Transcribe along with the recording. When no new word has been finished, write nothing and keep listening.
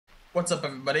What's up,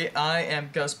 everybody? I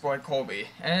am GhostBoyKolby,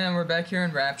 and we're back here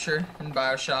in Rapture in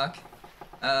BioShock.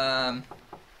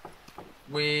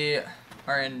 We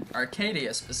are in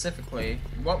Arcadia specifically.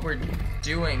 What we're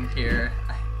doing here,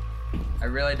 I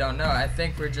really don't know. I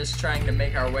think we're just trying to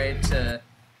make our way to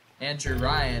Andrew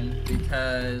Ryan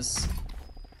because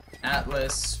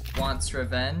Atlas wants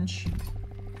revenge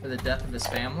for the death of his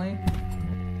family.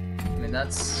 I mean,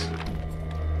 that's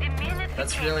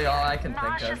really all I can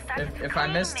think of. If I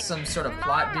missed some sort of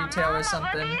plot detail or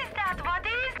something,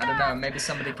 I don't know, maybe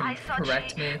somebody can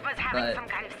correct me, but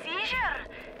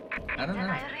I don't know.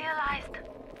 I realized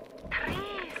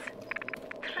trees.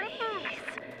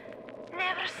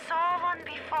 Never saw one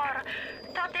before.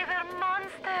 Thought they were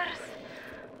monsters.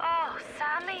 Oh,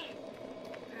 Sammy,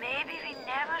 maybe we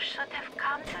never should have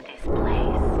come to this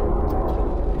place.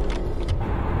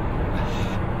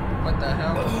 What the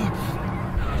hell?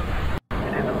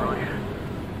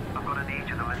 I'm gonna need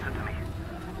you to listen to me.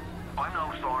 I'm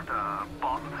no sort of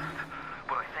botanist,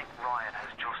 but I think Ryan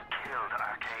has just killed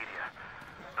Arcadia.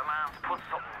 The man's put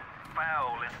something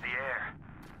foul into the air.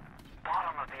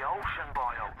 Bottom of the ocean,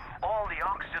 Bio. All the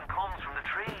oxygen comes from the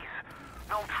trees.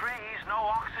 No trees, no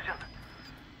oxygen.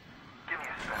 Give me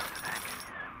a spell to think.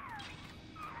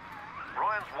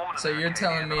 Ryan's woman. So you're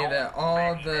telling me that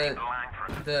all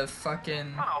the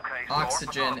fucking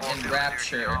oxygen in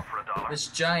Rapture, this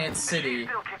giant city,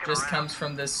 just comes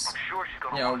from this,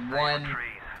 you know, one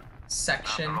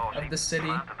section of the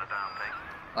city?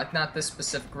 Like, not this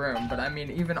specific room, but I mean,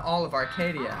 even all of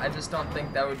Arcadia. I just don't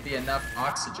think that would be enough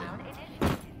oxygen.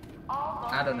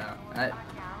 I don't know.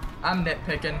 I'm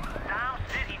nitpicking. Damn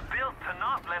city built to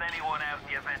not let anyone out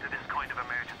in the event of this kind of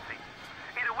emergency.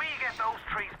 Either we get those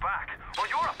trees back, or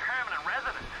you're a permanent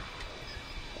resident.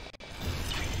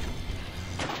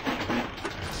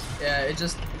 Yeah, it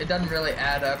doesn't really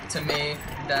add up to me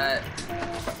that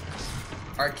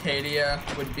Arcadia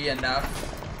would be enough,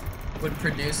 would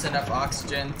produce enough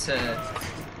oxygen to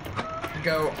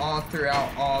go all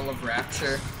throughout all of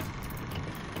Rapture.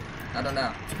 I don't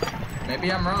know.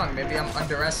 Maybe I'm wrong, maybe I'm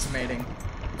underestimating,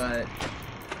 but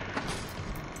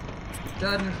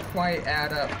doesn't quite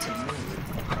add up to me.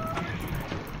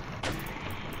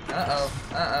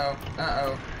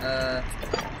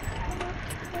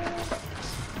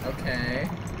 Okay.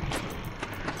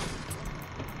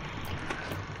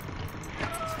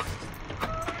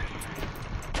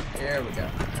 Here we go.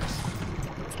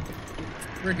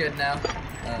 We're good now.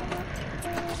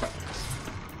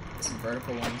 Some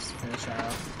vertical ones to finish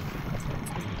off.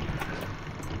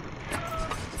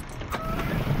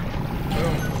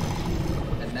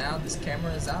 Boom. And now this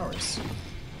camera is ours.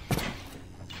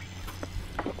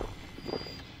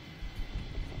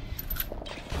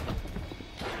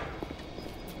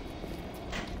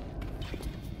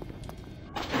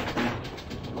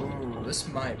 This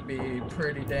might be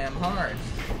pretty damn hard.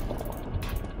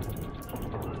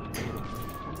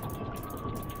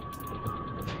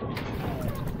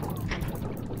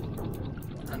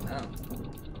 I don't know.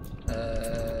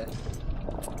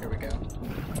 Here we go.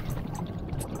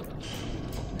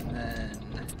 And then...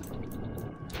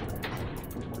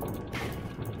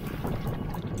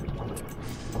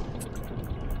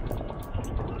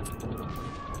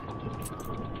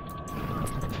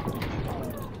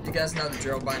 You guys know the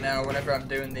drill by now. Whenever I'm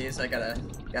doing these, I gotta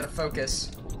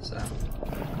focus. So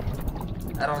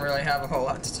I don't really have a whole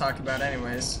lot to talk about,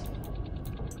 anyways.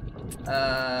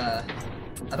 I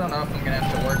don't know if I'm gonna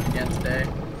have to work again today,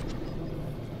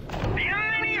 but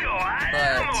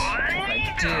if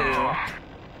I do,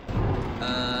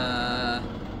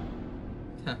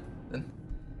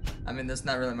 I mean, there's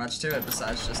not really much to it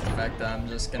besides just the fact that I'm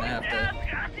just gonna have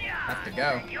to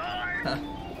go.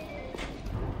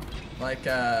 Like,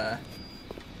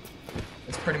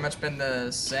 it's pretty much been the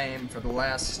same for the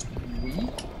last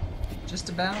week, just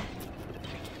about,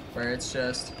 where it's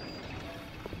just,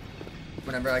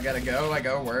 whenever I gotta go, I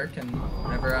go work, and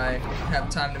whenever I have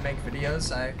time to make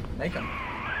videos, I make them.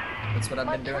 That's what I've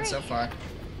been doing so far.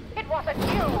 It wasn't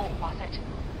you, was it?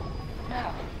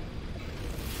 No.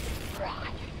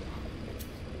 Right.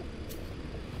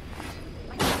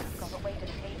 My son's got a way to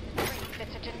save the trees.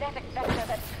 It's a genetic vector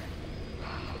that...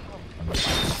 Could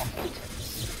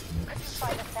you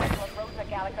find a sample of Rosa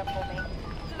Gallica for me?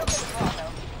 Look at Bravo.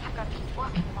 I've got to keep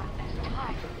working on this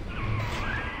time.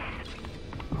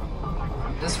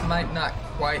 This might not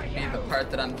quite be the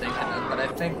part that I'm thinking of, but I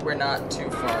think we're not too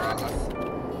far off.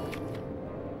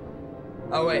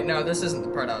 Oh wait, no, this isn't the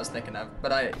part I was thinking of,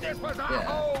 but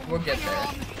yeah, we'll get there.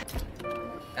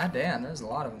 God damn, there's a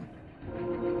lot of them.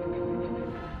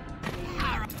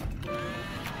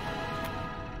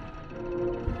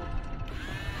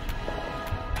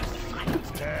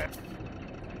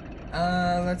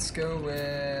 Let's go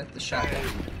with the shotgun.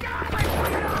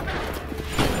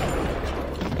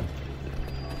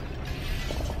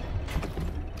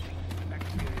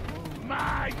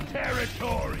 My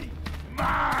territory!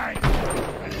 Mine!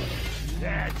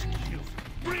 That's cute.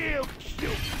 Real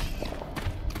cute!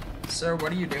 Sir,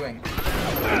 what are you doing?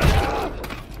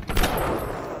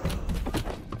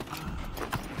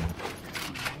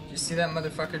 You see that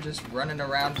motherfucker just running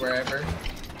around wherever?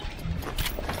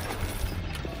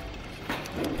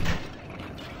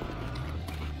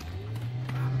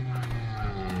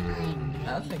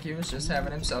 I think he was just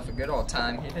having himself a good old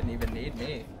time. He didn't even need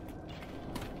me.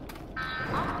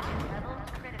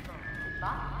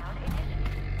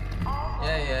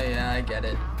 Yeah, I get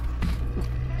it.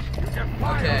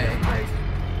 Okay.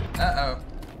 Uh-oh.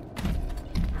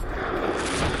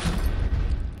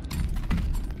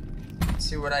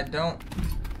 See what I don't...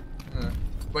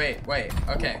 Wait,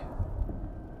 okay.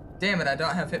 Damn it, I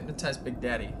don't have Hypnotized Big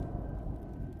Daddy.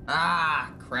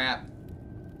 Ah, crap.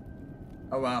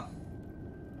 Oh well.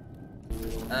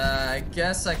 I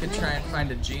guess I could try and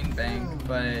find a gene bank,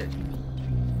 but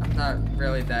I'm not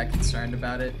really that concerned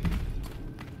about it.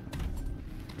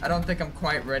 I don't think I'm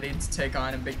quite ready to take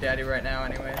on a Big Daddy right now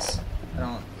anyways. I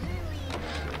don't.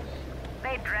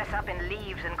 They dress up in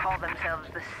leaves and call themselves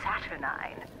the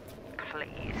Saturnine.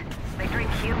 Please. They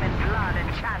drink human blood and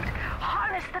chant,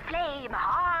 harness the flame,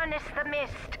 harness the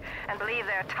mist, and believe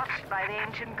they're touched by the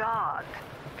ancient gods.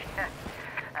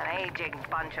 An aging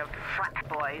bunch of frat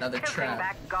boys tilting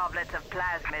back goblets of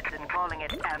plasmids and calling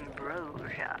it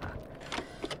ambrosia.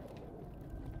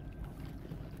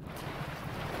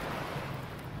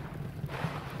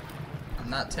 I'm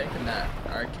not taking that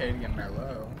Arcadia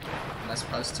Merlot. Am I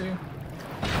supposed to? Is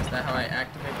that how I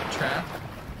activate the trap?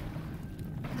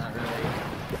 Not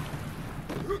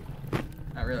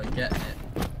really getting it.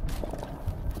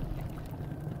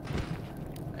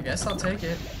 I guess I'll take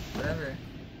it. Whatever.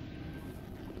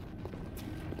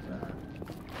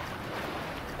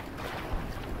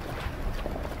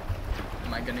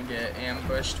 Am I gonna get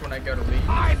ambushed when I go to leave?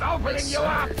 I'm opening you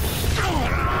up!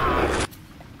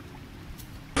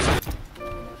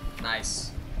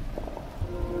 Nice.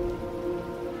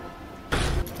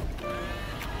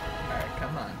 Alright,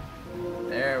 come on.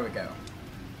 There we go.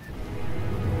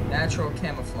 Natural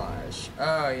camouflage.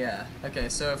 Oh, yeah. Okay,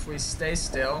 so if we stay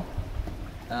still,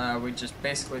 we just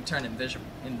basically turn invisible.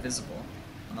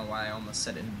 I don't know why I almost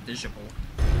said invisible.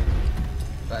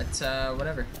 But,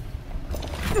 whatever.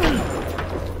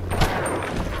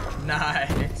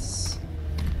 Nice.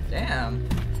 Damn.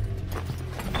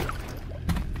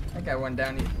 That guy went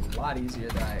down a lot easier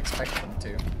than I expected him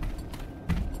to.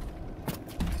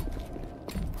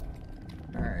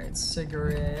 Alright,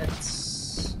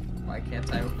 cigarettes. Why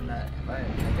can't I open that? I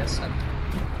guess I'm...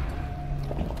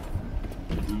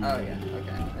 Oh yeah,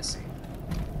 okay, I see.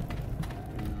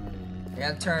 I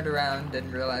got turned around,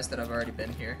 didn't realize that I've already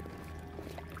been here.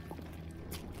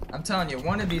 I'm telling you,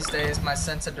 one of these days my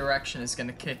sense of direction is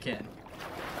gonna kick in.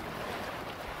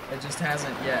 It just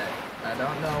hasn't yet. I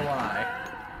don't know why.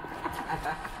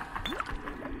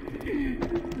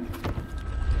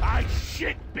 I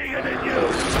shit bigger than you!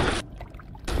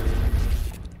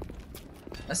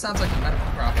 That sounds like a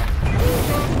medical problem.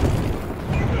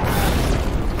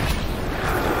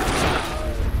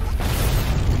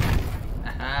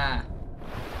 Aha!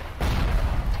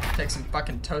 Take some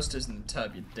fucking toasters in the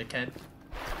tub, you dickhead.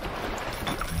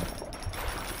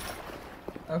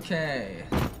 Okay.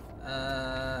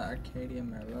 Arcadia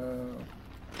Merlot.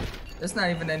 There's not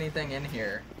even anything in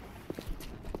here.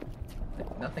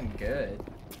 Like, nothing good.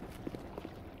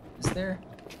 Is there?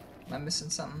 Am I missing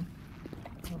something?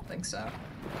 I don't think so.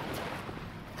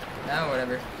 No,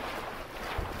 whatever.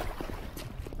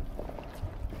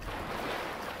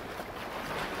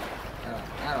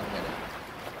 I don't get it.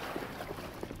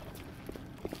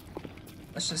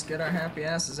 Let's just get our happy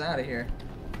asses out of here.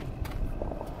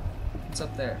 What's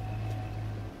up there?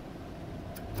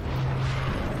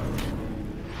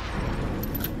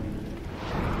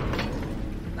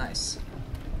 Nice.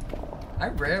 I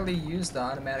rarely use the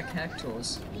automatic hack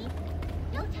tools.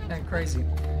 Kinda crazy.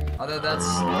 Although that's,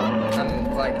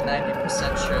 I'm like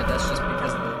 90% sure that's just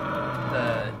because of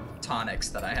the tonics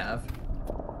that I have.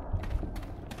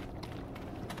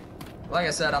 Like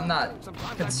I said, I'm not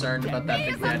concerned about that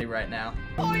Big Daddy right now.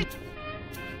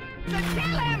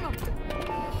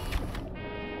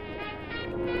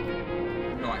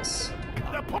 Nice.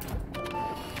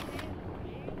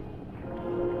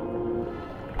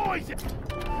 Poison!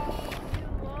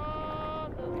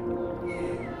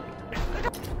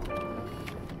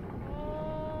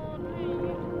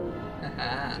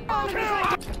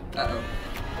 Uh-oh.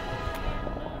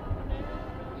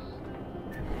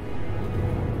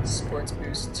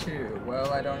 boost 2.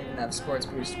 Well, I don't even have sports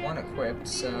boost 1 equipped,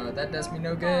 so that does me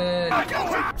no good.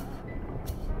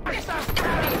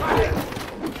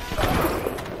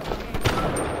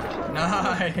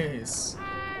 Nice!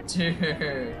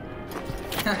 Dude.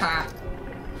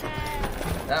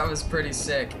 That was pretty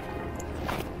sick.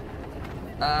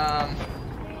 I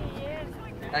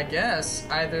guess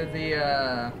either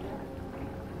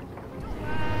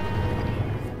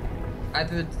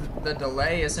the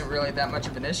delay isn't really that much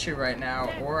of an issue right now,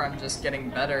 or I'm just getting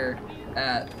better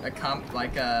at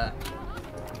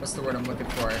what's the word I'm looking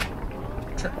for?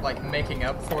 Like making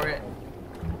up for it.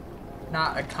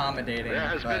 Not accommodating. There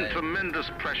has been tremendous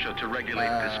pressure to regulate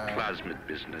this plasmid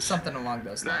business. Something along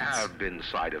those lines. There have been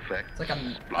side effects. It's like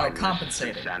I'm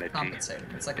compensating. Compensating.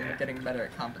 It's like I'm getting better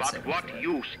at compensating. But what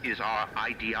use is our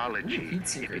ideology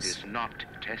if it is not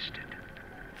tested?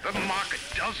 The market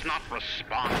does not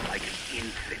respond like an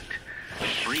infant,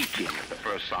 shrieking at the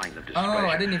first sign of distress. Oh,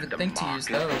 I didn't even think to use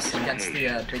those against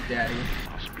the Big Daddy.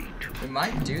 We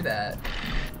might do that.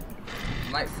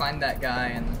 Might find that guy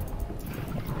and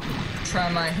try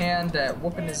my hand at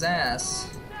whooping his ass.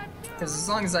 Because as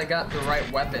long as I got the right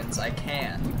weapons, I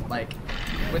can. Like,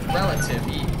 with relative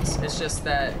ease. It's just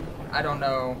that, I don't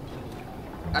know,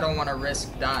 I don't want to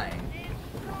risk dying.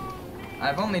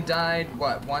 I've only died,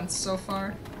 what, once so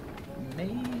far?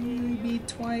 Maybe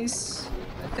twice?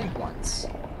 I think once.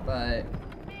 But,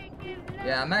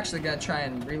 yeah, I'm actually gonna try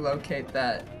and relocate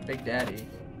that Big Daddy.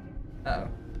 Uh oh.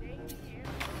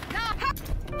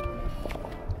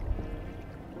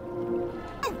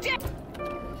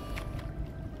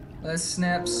 Let's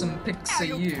snap some pics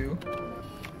of you.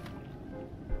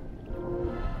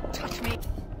 Touch me.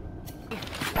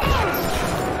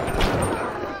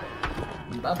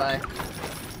 Bye-bye.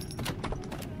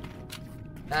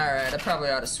 Alright, I probably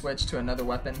ought to switch to another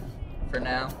weapon for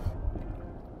now.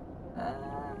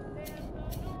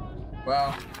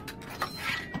 Well.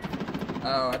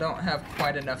 Oh, I don't have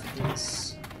quite enough of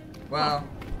these. Well,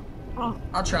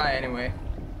 I'll try anyway.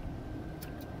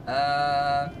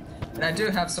 And I do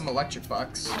have some electric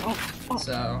bucks.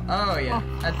 So, oh yeah,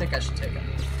 I think I should take them.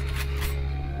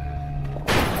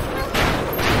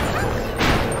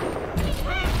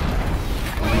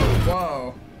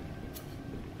 Whoa.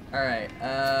 Alright,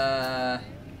 yeah,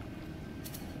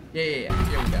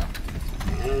 here we go.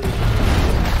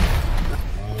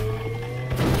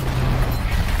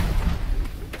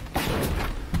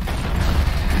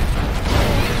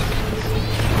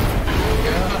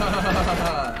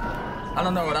 I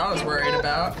don't know what I was worried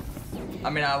about. I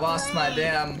mean, I lost my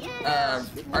damn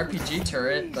RPG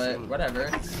turret, but whatever.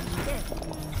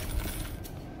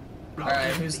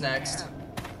 Alright, who's next?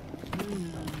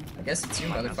 I guess it's you,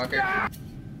 motherfucker.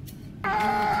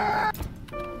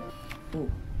 Ooh.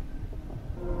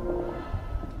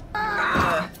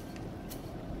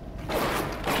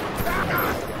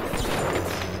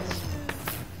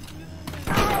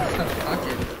 Fuck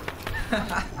it.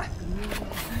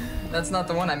 That's not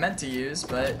the one I meant to use,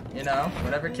 but, you know,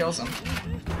 whatever kills him.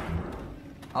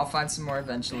 I'll find some more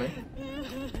eventually.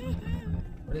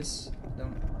 What is...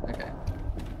 okay.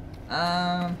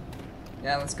 Yeah,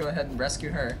 let's go ahead and rescue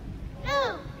her.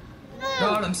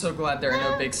 God, I'm so glad there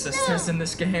are no big sisters in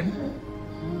this game.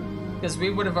 Because we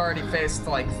would have already faced,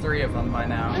 like, 3 of them by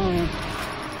now.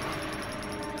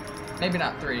 Maybe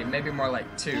not 3, maybe more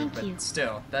like 2, but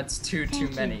still, that's 2 too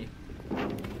many.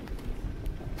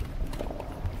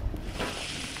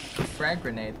 Frag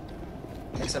grenade,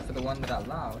 except for the one that I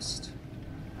lost.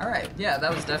 Alright, yeah,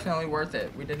 that was definitely worth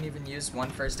it. We didn't even use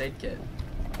 1 first aid kit.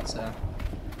 So,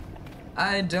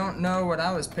 I don't know what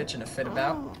I was pitching a fit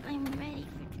about. Oh, I'm ready.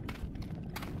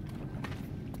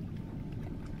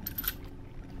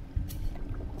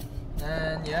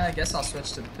 And yeah, I guess I'll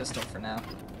switch to the pistol for now.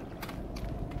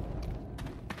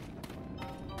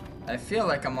 I feel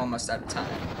like I'm almost out of time.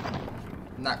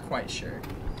 I'm not quite sure.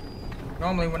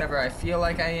 Normally, whenever I feel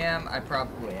like I am, I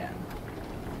probably am.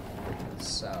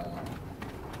 So,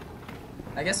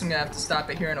 I guess I'm gonna have to stop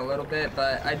it here in a little bit,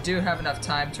 but I do have enough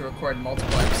time to record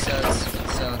multiple episodes,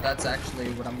 so that's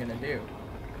actually what I'm gonna do.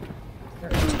 Is there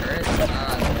a turret?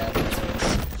 Ah, yeah, there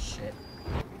is. Shit.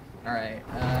 Alright,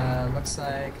 looks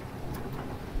like...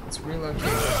 let's relocate.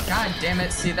 God damn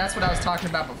it, see, that's what I was talking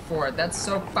about before. That's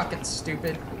so fucking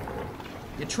stupid.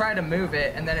 You try to move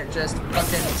it, and then it just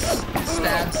fucking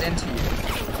stabs into you.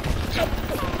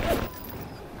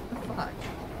 Fuck.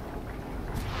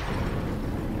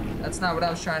 That's not what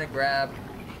I was trying to grab.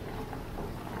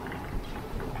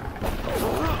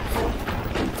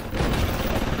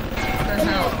 What the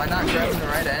hell? Am I not grabbing the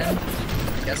right end?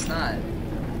 I guess not.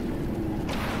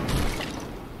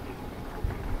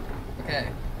 Okay.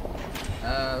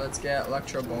 Let's get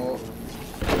Electro Bolt.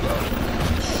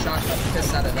 Shock the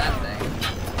piss out of that thing.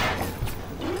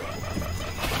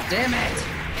 Damn it!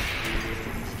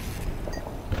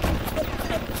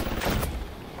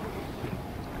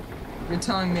 You're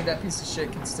telling me that piece of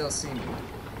shit can still see me.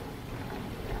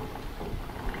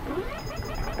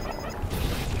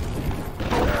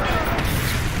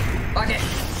 Fuck it!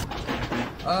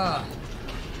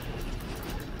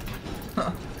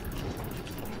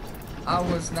 I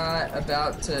was not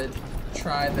about to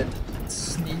try the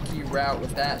sneaky route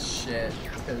with that shit,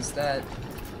 because that...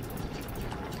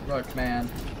 Look, man.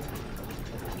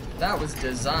 That was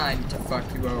designed to fuck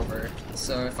you over.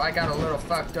 So if I got a little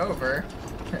fucked over,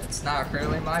 it's not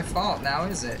really my fault now,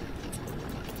 is it?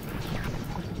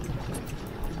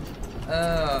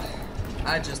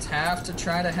 I just have to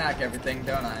try to hack everything,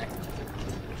 don't I?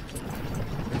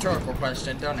 Rhetorical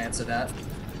question, don't answer that.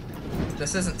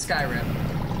 This isn't Skyrim.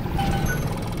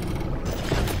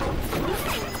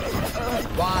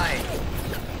 Why?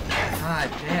 God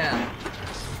damn.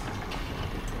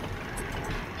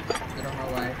 I don't know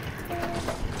why.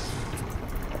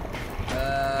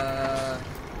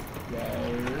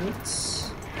 Wait.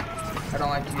 I don't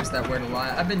like to use that word a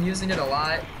lot. I've been using it a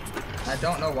lot. I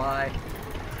don't know why.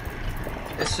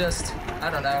 It's just, I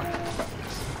don't know.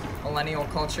 Millennial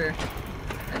culture,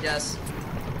 I guess.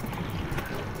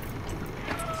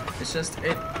 It's just,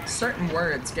 certain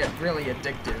words get really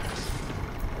addictive.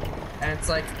 And it's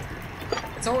like,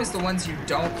 it's always the ones you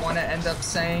don't want to end up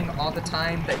saying all the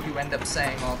time that you end up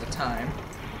saying all the time.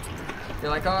 You're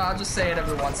like, oh, I'll just say it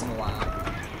every once in a while.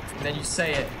 And then you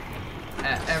say it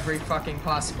at every fucking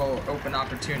possible open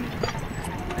opportunity.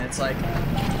 And it's like,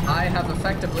 I have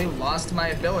effectively lost my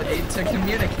ability to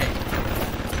communicate.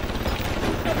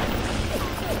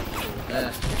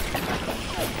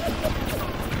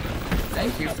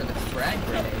 Thank you for the frag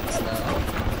grenades, though.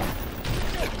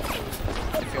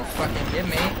 If you'll fucking give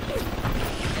me.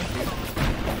 Thank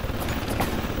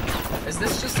you. Is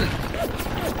this just a...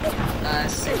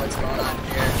 Let's see what's going on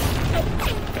here.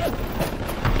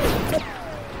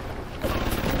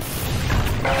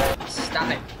 Stop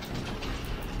it.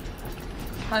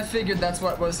 I figured that's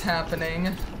what was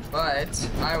happening, but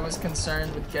I was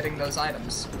concerned with getting those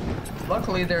items.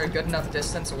 Luckily, they're a good enough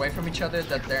distance away from each other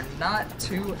that they're not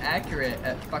too accurate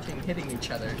at fucking hitting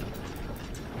each other.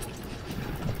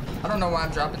 I don't know why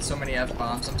I'm dropping so many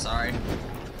F-bombs, I'm sorry.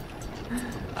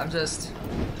 I'm just,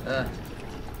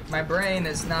 my brain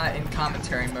is not in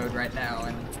commentary mode right now,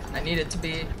 and I need it to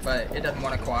be, but it doesn't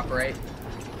want to cooperate.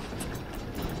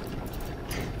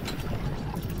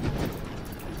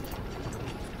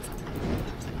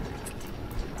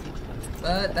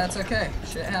 But that's okay.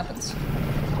 Shit happens.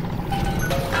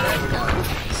 There we go.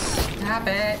 Stop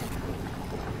it!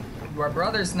 You are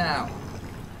brothers now.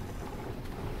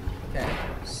 Okay,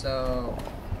 so...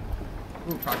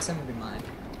 Ooh, proximity mine.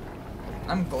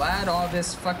 I'm glad all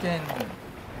this fucking...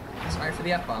 Sorry for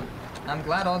the F-bomb. I'm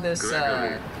glad all this,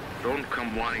 Gregory, don't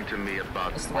come whining to me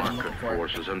about That's the one I'm market looking for.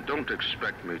 forces, and don't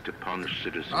expect me to punish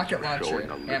citizens rocket for launcher showing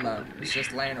a little ammo is initiative.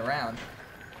 just laying around.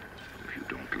 If you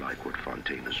don't like what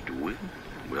Fontaine is doing,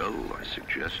 well, I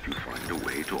suggest you find a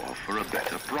way to offer a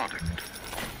better product.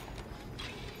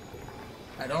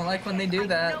 I don't like when they do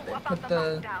that. They put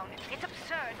the... It's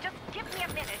absurd. Just give me a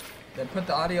minute. They put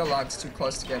the audio logs too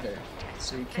close together.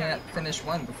 So you can't finish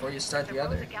one before you start the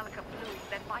other. Rosa Gallica blew,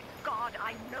 then by God,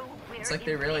 I know we're It's like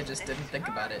they really just didn't think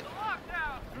about it.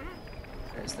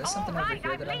 Is there something over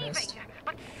here that I missed?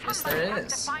 Yes, there Has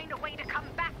is. to find a way to come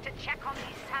back to check on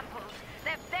these samples.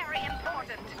 They're very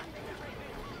important.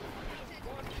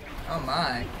 Oh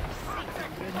my.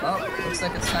 Well, looks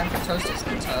like it's time for Toaster's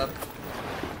new tub.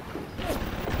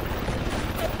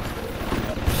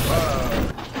 Whoa.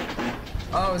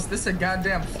 Oh, is this a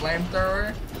goddamn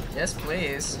flamethrower? Yes,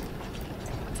 please.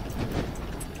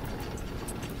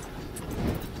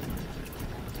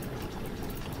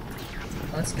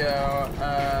 Let's go.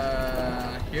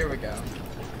 Here we go.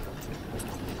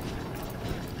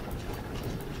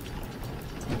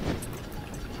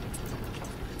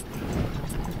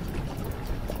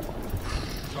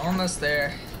 Almost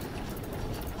there.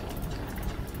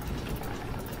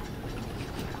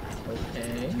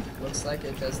 Okay, looks like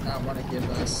it does not want to give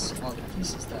us all the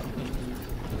pieces that we need.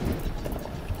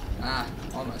 Ah,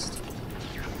 almost.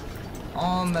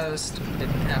 Almost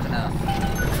didn't have enough.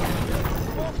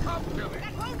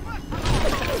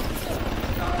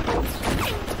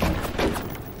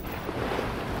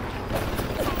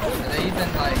 Are they even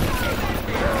like...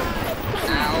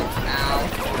 Ow, ow.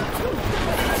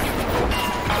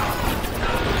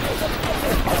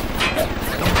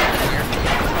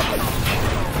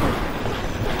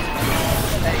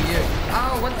 Hey, you. Ah!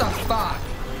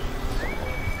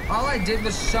 did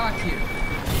was shock you.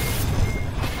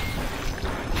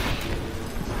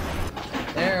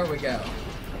 There we go.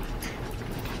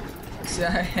 See,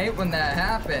 I hate when that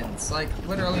happens. Like,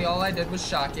 literally all I did was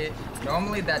shock it.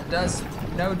 Normally that does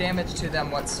no damage to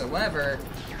them whatsoever,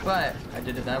 but I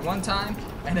did it that one time,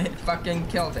 and it fucking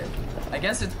killed it. I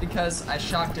guess it's because I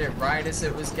shocked it right as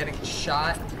it was getting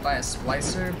shot by a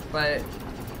splicer, but,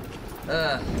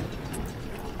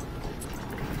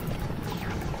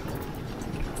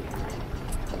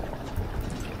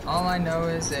 all I know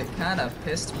is it kind of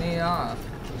pissed me off.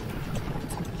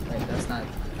 Wait, that's not,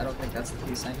 I don't think that's the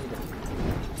piece I needed.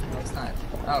 No, it's not.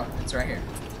 Oh, it's right here.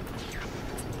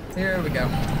 Here we go.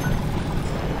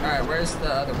 Alright, where's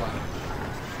the other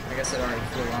one? I guess it already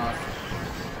flew off.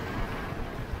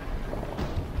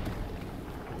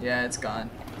 Yeah, it's gone.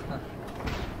 Huh.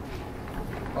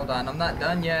 Hold on, I'm not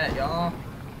done yet, y'all.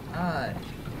 Alright.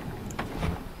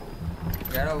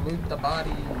 Gotta loot the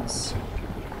bodies.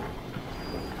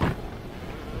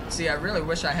 See, I really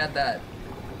wish I had that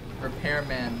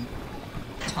repairman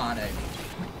tonic.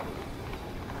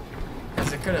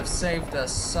 Because it could have saved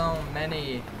us so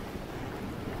many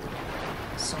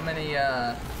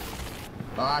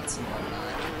bots and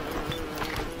whatnot.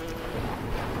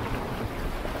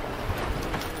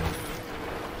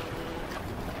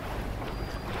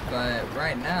 But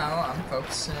right now, I'm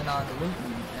focusing on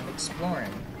looting and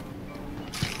exploring.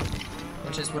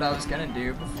 Which is what I was gonna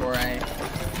do before I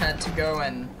had to go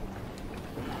and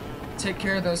take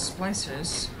care of those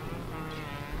splicers.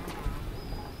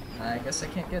 I guess I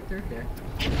can't get through here.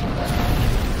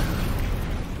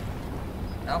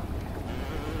 Nope.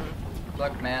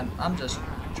 Look, man, I'm just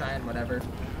trying whatever.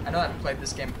 I know I've played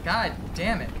this game. God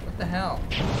damn it, what the hell?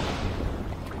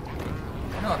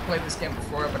 I know I've played this game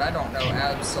before, but I don't know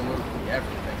absolutely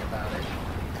everything about it.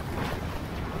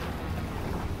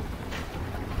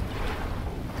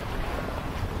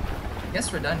 I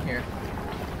guess we're done here.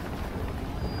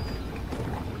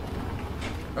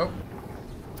 Oh.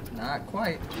 Not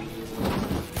quite.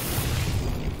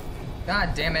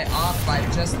 God damn it, off by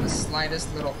just the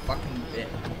slightest little fucking bit.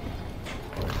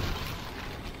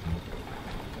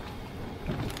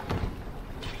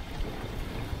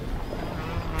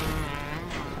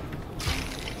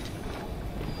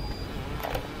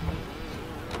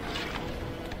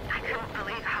 I couldn't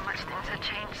believe how much things had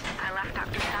changed since I left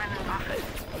Dr. Simon's office.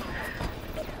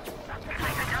 It's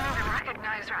like I don't even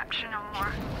recognize Rapture no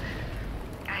more.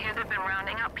 I hear they've been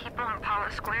rounding up people in Paula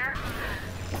Square.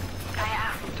 I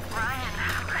asked Ryan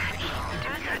how could he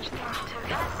do such things to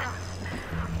innocents.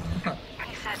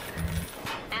 He said,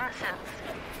 innocents.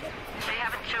 They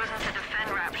haven't chosen to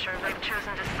defend Rapture, they've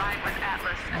chosen to side with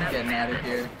Atlas and I'm getting out of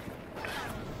here.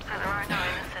 So there are no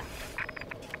innocents.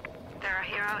 There are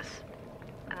heroes,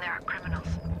 and there are criminals.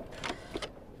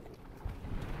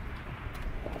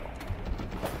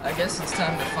 I guess it's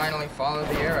time to finally follow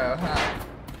the arrow, huh?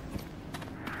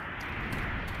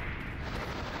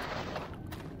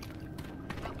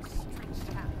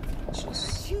 Let's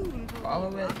just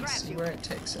follow it and see where it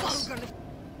takes us.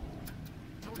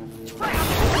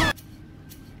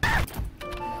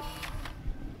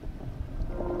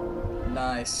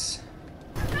 Nice.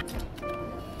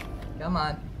 Come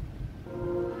on.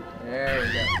 There we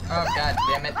go. Oh, god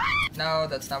damn it. No,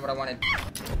 that's not what I wanted.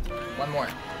 One more.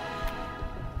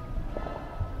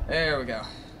 There we go.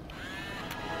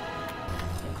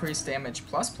 Increased damage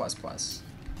plus plus plus.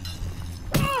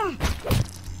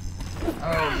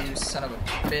 Oh, you son of a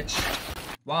bitch.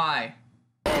 Why?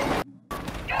 Uh-oh.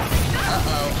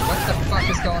 What the fuck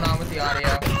is going on with the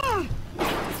audio?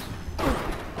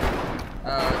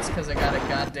 Oh, it's because I got a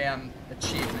goddamn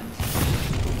achievement.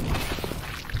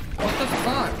 What the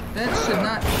fuck? That should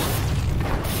not...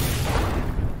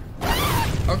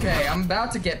 Okay, I'm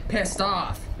about to get pissed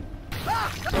off.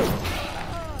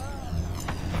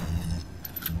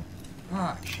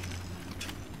 Fuck.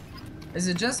 Is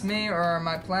it just me, or are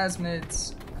my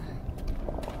plasmids...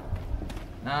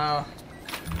 No.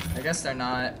 I guess they're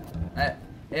not.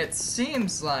 It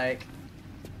seems like...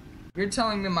 You're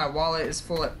telling me my wallet is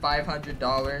full at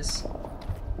 $500?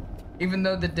 Even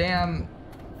though the damn...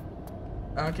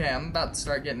 Okay, I'm about to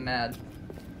start getting mad.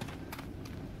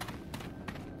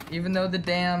 Even though the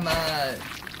damn,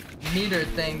 meter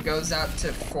thing goes out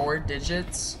to 4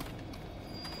 digits,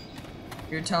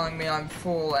 you're telling me I'm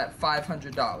full at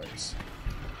 $500.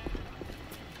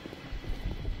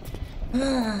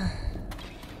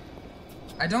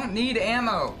 I don't need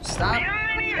ammo. Stop.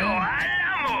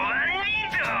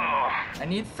 I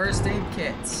need first aid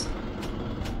kits.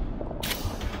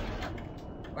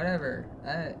 Whatever.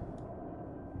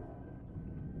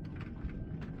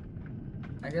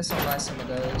 I guess I'll buy some of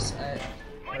those.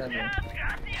 Whatever.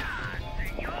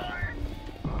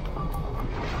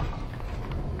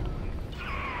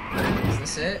 Is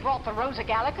this it? Brought the Rosa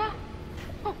Gallica?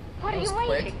 Oh, what That are was you quick.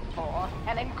 waiting for?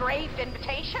 An engraved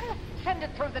invitation? Send it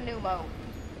through the pneumo.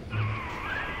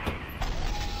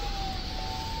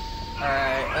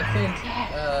 Alright, I think,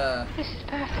 This is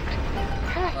perfect.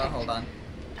 Perfect. oh, hold on.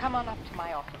 Come on up to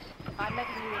my office. I'm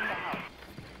letting you in now.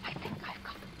 I think I've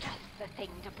got just the thing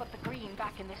to put the green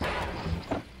back in this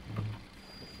forest.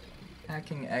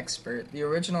 Hacking expert. The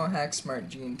original Hack Smart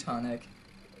gene tonic.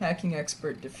 Hacking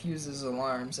expert diffuses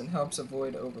alarms and helps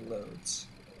avoid overloads.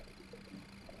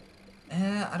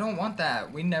 I don't want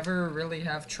that. We never really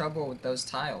have trouble with those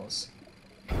tiles.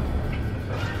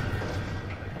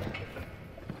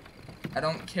 I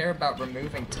don't care about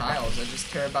removing tiles, I just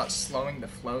care about slowing the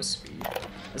flow speed.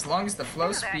 As long as the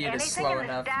flow speed is slow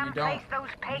enough,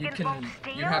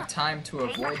 you have time to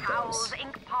avoid those.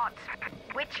 Ink pots,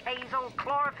 witch hazel,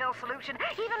 chlorophyll solution,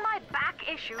 even my back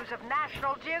issues of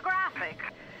National Geographic.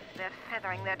 They're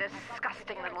feathering their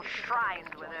disgusting little shrines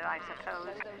with it, I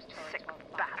suppose. Sick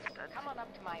bastards. Come on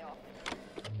up to my office.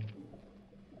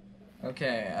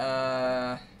 Okay,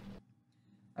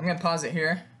 I'm gonna pause it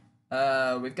here.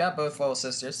 We've got both little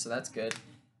sisters, so that's good.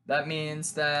 That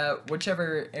means that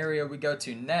whichever area we go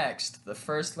to next, the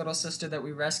first little sister that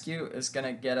we rescue is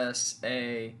gonna get us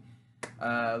a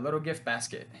little gift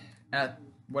basket at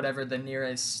whatever the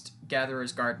nearest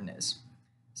Gatherer's Garden is.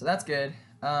 So that's good.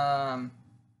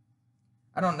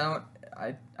 I don't know.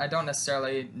 I don't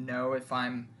necessarily know if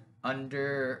I'm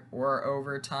under or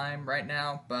over time right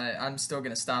now, but I'm still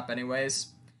gonna stop anyways.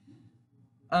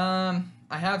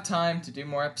 I have time to do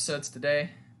more episodes today,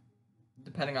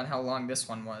 depending on how long this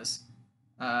one was.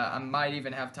 I might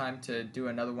even have time to do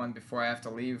another one before I have to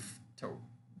leave to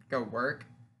go work,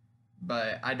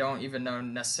 but I don't even know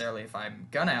necessarily if I'm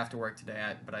gonna have to work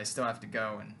today, but I still have to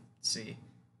go and see.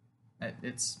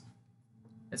 It's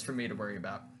for me to worry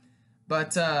about.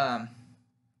 But, and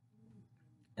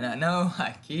I know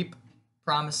I keep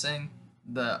promising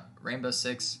the Rainbow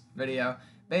Six video.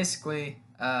 Basically,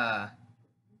 well,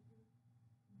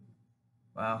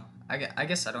 I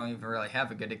guess I don't even really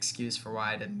have a good excuse for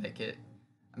why I didn't make it.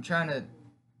 I'm trying to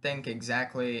think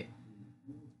exactly.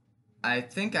 I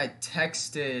think I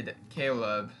texted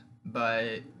Caleb,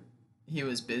 but he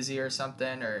was busy or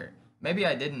something, or maybe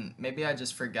I didn't. Maybe I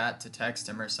just forgot to text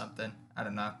him or something. I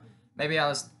don't know. Maybe I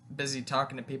was busy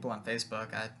talking to people on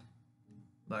Facebook. I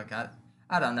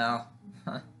don't know.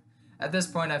 At this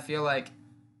point, I feel like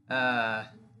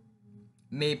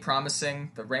me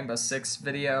promising the Rainbow Six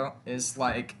video is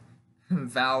like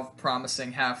Valve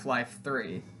promising Half-Life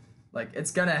 3. Like,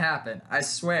 it's gonna happen. I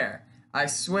swear.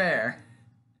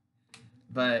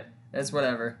 But it's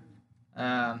whatever.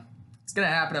 It's gonna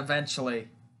happen eventually.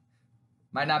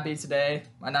 Might not be today,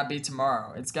 might not be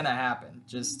tomorrow. It's gonna happen.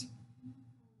 Just,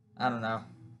 I don't know.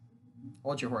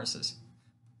 Hold your horses.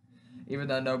 Even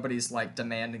though nobody's like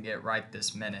demanding it right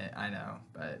this minute, I know,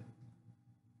 but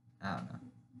I don't know.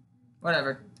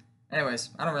 Whatever. Anyways,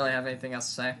 I don't really have anything else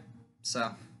to say.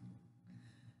 So,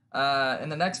 in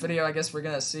the next video, I guess we're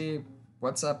gonna see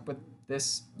what's up with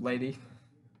this lady.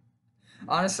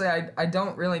 Honestly, I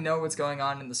don't really know what's going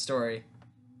on in the story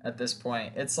at this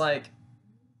point. It's like,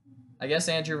 I guess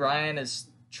Andrew Ryan is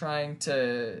trying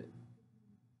to...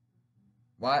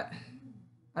 What?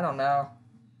 I don't know.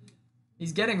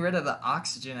 He's getting rid of the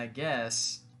oxygen, I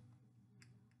guess.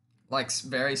 Like,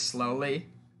 very slowly.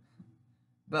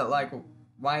 But, like,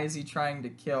 why is he trying to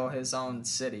kill his own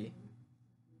city?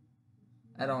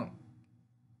 I don't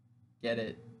get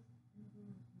it.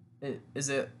 Is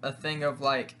it a thing of,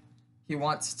 like, he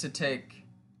wants to take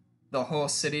the whole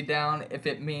city down if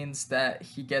it means that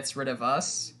he gets rid of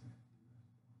us?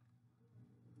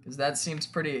 Because that seems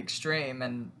pretty extreme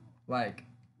and, like...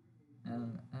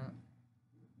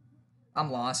 I'm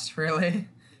lost, really.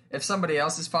 If somebody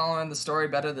else is following the story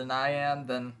better than I am,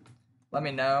 then let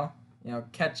me know. You know,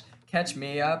 catch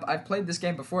me up. I've played this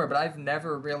game before, but I've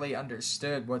never really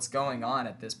understood what's going on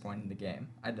at this point in the game.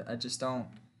 I just don't...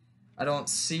 I don't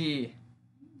see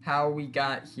how we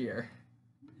got here.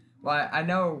 Well, I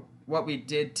know what we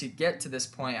did to get to this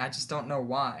point, I just don't know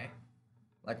why.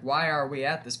 Like, why are we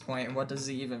at this point, and what does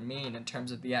it even mean in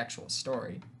terms of the actual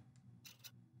story?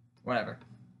 Whatever.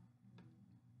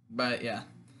 But, yeah.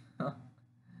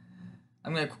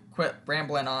 I'm gonna quit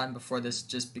rambling on before this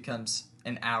just becomes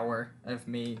an hour of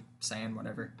me saying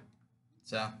whatever.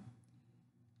 So,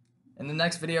 in the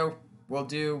next video, we'll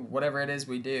do whatever it is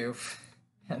we do.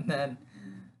 And then,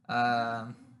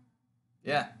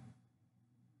 yeah.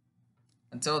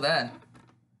 Until then,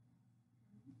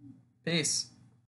 peace.